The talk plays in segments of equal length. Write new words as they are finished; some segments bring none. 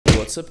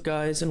What's up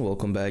guys, and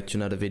welcome back to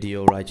another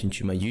video right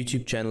into my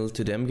YouTube channel.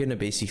 Today I'm gonna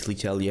basically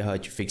tell you how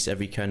to fix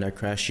every kind of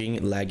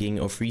crashing, lagging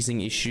or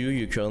freezing issue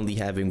you're currently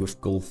having with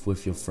golf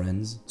with your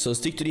friends. So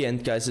stick to the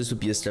end guys, this will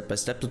be a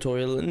step-by-step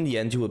tutorial, and in the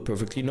end you will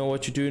perfectly know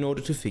what to do in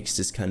order to fix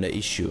this kind of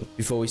issue.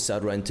 Before we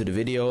start right into the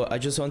video, I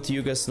just want to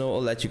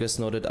let you guys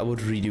know that I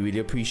would really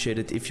appreciate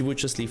it if you would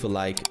just leave a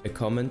like, a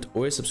comment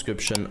or a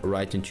subscription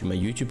right into my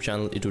YouTube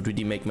channel. It would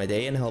really make my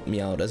day and help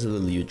me out as a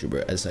little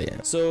YouTuber as I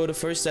am. So the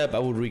first step I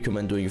would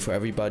recommend doing for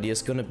everybody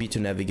is gonna be to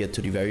navigate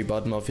to the very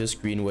bottom of your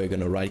screen, where you're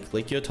gonna right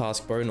click your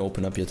taskbar and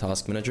open up your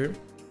task manager.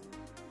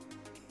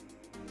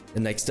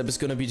 The next step is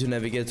gonna be to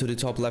navigate to the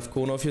top left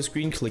corner of your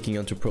screen, clicking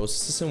onto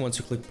processes, and once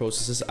you click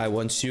processes, I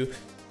want you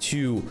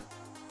to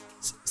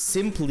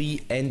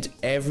simply end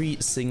every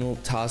single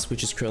task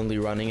which is currently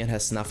running and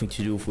has nothing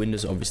to do with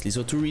Windows, obviously.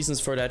 So two reasons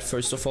for that.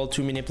 First of all,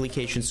 too many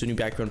applications, too many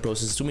background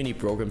processes, too many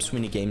programs, too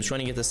many games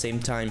running at the same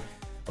time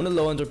on a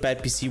low-end or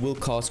bad PC will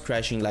cause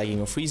crashing,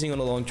 lagging or freezing on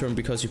the long term,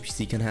 because your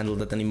PC can't handle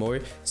that anymore.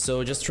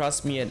 So just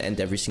trust me and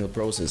end every single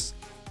process.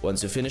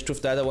 Once you're finished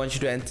with that, I want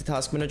you to enter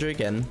Task Manager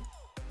again,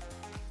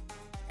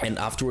 and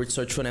afterwards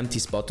search for an empty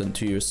spot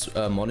onto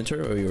your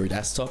monitor or your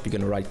desktop. You're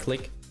gonna right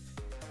click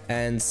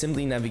and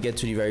simply navigate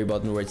to the very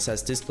bottom where it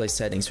says Display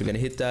Settings. We're gonna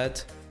hit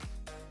that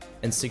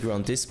and stick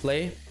around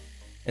Display.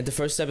 And the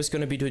first step is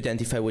going to be to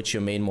identify which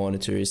your main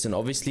monitor is, and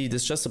obviously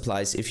this just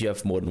applies if you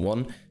have more than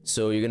one.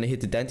 So you're going to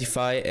hit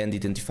identify and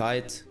identify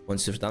it.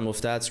 Once you're done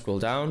with that, scroll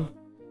down,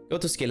 go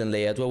to scale and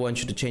layout, where I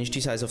want you to change the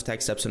size of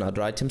text tabs and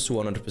other items to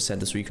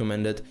 100% as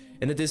recommended,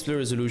 and the display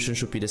resolution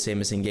should be the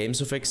same as in game.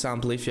 So for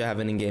example, if you have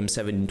an in-game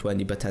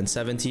 1720 by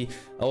 1070,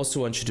 I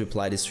also want you to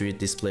apply this to your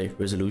display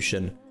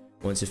resolution.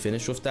 Once you're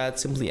finished with that,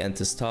 simply end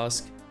this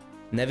task.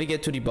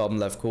 Navigate to the bottom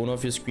left corner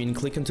of your screen,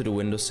 click into the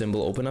Windows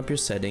symbol, open up your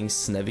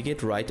settings,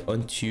 navigate right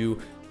onto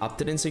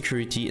Update and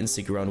Security, and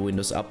stick around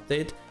Windows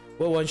Update,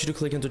 where I want you to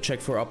click into Check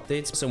for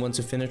Updates. So once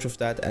you finish with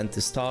that, end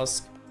this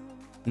task.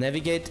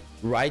 Navigate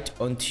right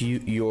onto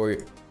your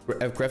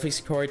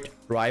graphics card,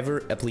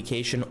 driver,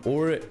 application,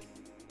 or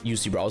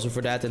use the browser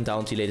for that, and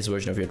down to the latest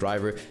version of your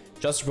driver,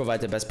 just to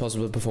provide the best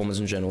possible performance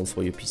in general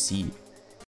for your PC.